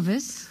than 2 of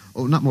us?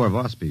 Oh, not more of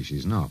our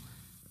species, no.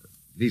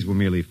 These were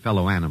merely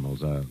fellow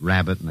animals, a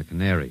rabbit and a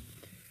canary.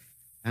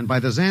 And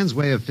by the Zans'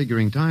 way of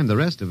figuring time, the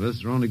rest of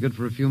us are only good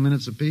for a few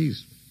minutes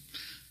apiece.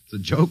 It's a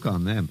joke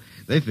on them.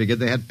 They figured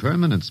they had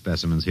permanent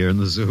specimens here in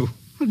the zoo.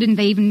 Well, didn't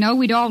they even know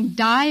we'd all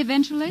die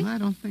eventually? I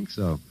don't think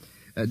so.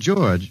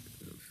 George,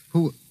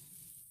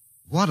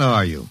 what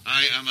are you?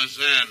 I am a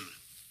Zan.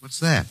 What's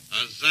that?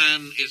 A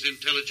Zan is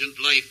intelligent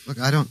life. Look,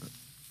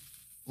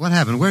 what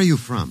happened? Where are you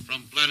from?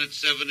 From Planet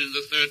 7 in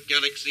the 3rd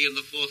galaxy in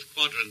the 4th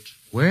quadrant.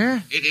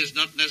 Where? It is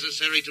not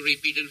necessary to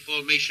repeat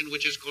information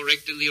which is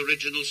correct in the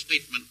original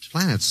statement.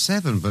 Planet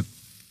 7, but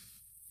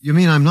you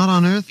mean I'm not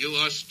on Earth? You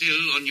are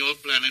still on your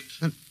planet.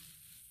 Then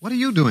what are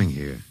you doing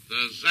here?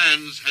 The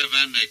Zans have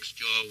annexed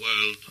your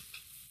world.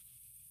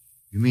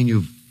 You mean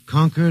you've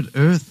conquered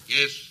Earth?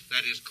 Yes,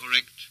 that is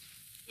correct.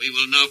 We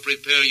will now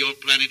prepare your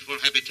planet for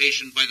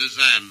habitation by the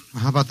Zan.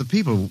 How about the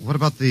people? What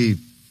about the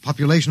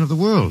population of the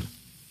world?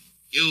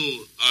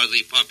 You are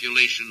the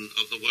population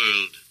of the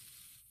world.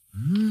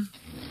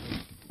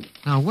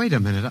 Now, wait a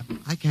minute.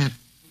 I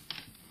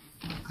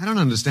don't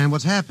understand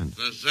what's happened.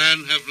 The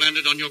Zan have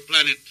landed on your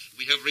planet.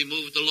 We have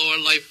removed the lower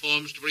life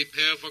forms to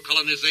prepare for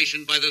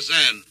colonization by the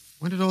Zan.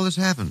 When did all this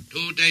happen?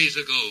 2 days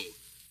ago.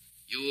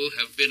 You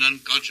have been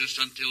unconscious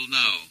until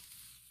now.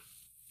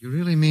 You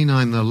really mean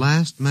I'm the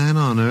last man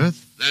on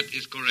Earth? That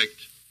is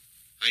correct.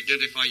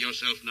 Identify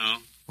yourself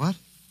now. What?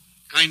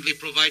 Kindly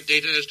provide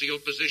data as to your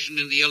position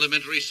in the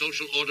elementary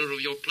social order of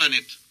your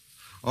planet.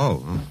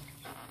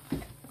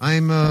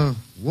 I'm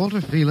Walter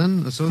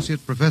Phelan,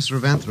 Associate Professor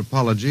of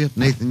Anthropology at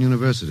Nathan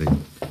University.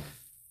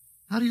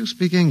 How do you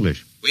speak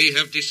English? We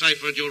have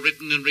deciphered your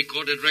written and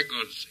recorded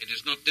records. It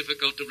is not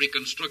difficult to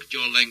reconstruct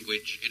your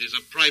language. It is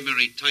a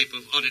primary type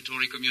of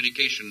auditory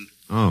communication.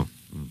 Oh.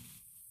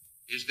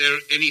 Is there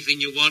anything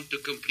you want to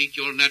complete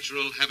your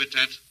natural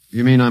habitat?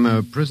 You mean I'm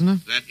a prisoner?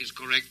 That is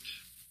correct.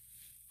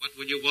 What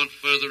will you want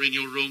further in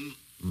your room?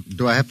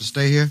 Do I have to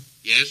stay here?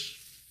 Yes.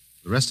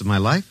 The rest of my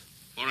life?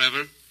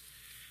 Forever.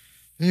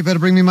 You better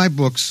bring me my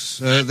books.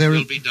 That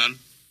will be done.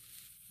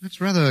 That's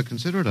rather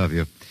considerate of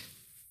you.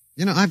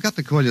 You know, I've got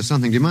to call you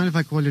something. Do you mind if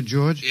I call you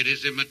George? It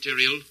is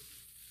immaterial.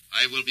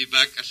 I will be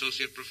back,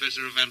 Associate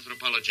Professor of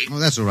Anthropology. Oh,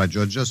 that's all right,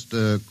 George. Just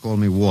call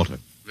me Walter.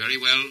 Very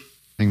well.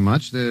 Nothing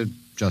much. They're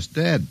just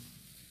dead.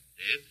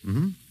 Dead?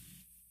 Mm-hmm.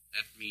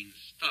 That means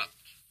stopped.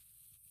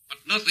 But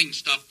nothing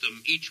stopped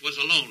them. Each was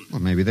alone.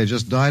 Well, maybe they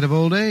just died of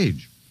old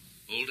age.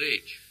 Old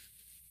age?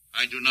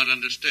 I do not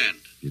understand.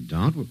 You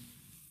don't? Well,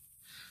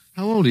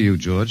 how old are you,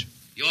 George?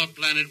 Your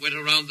planet went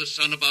around the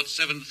sun about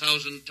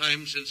 7,000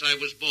 times since I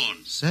was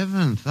born.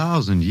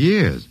 7,000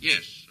 years?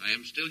 Yes, I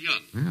am still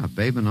young. Yeah,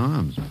 babe in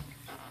arms.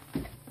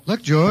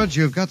 Look, George,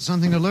 you've got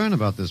something to learn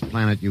about this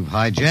planet you've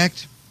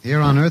hijacked. Here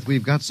on Earth,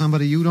 we've got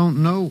somebody you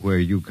don't know where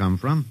you come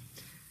from.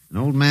 An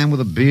old man with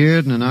a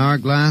beard and an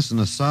hourglass and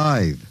a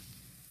scythe.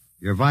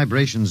 Your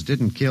vibrations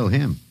didn't kill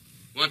him.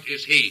 What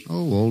is he?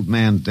 Oh, old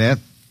man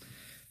Death.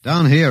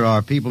 Down here,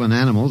 our people and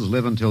animals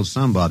live until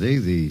somebody,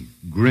 the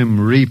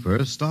Grim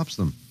Reaper, stops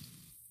them.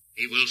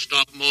 He will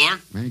stop more?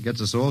 Well, he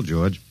gets us all,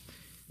 George.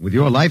 With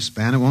your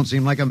lifespan, it won't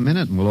seem like a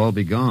minute and we'll all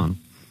be gone.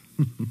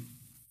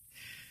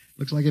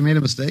 Looks like you made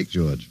a mistake,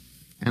 George.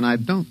 And I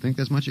don't think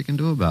there's much you can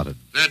do about it.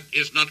 That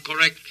is not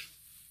correct.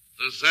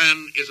 The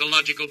Zan is a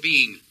logical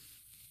being.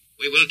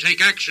 We will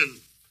take action.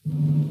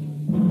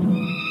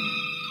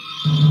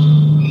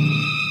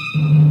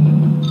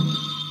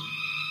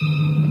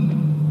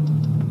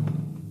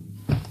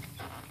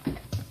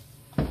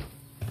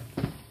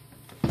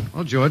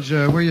 Well, George,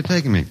 where are you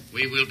taking me?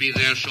 We will be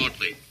there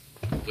shortly.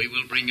 We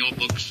will bring your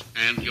books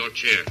and your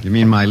chair. You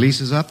mean my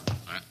lease is up?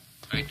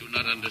 I do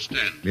not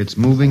understand. It's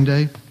moving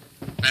day?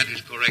 That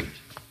is correct.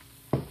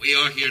 We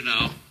are here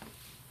now.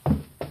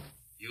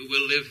 You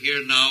will live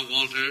here now,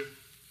 Walter.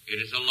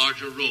 It is a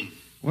larger room.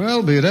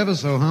 Well, be it ever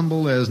so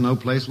humble, there's no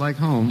place like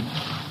home.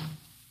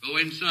 Go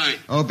inside.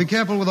 Oh, be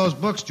careful with those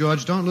books,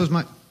 George. Don't lose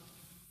my...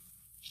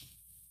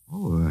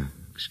 Oh,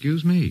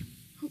 excuse me.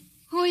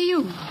 Who are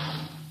you?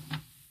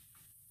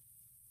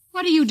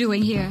 What are you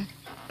doing here?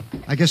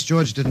 I guess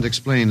George didn't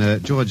explain.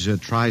 George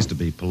tries to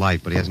be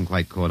polite, but he hasn't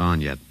quite caught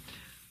on yet.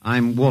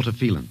 I'm Walter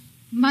Phelan.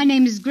 My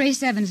name is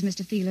Grace Evans,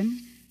 Mr.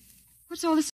 Phelan. What's all this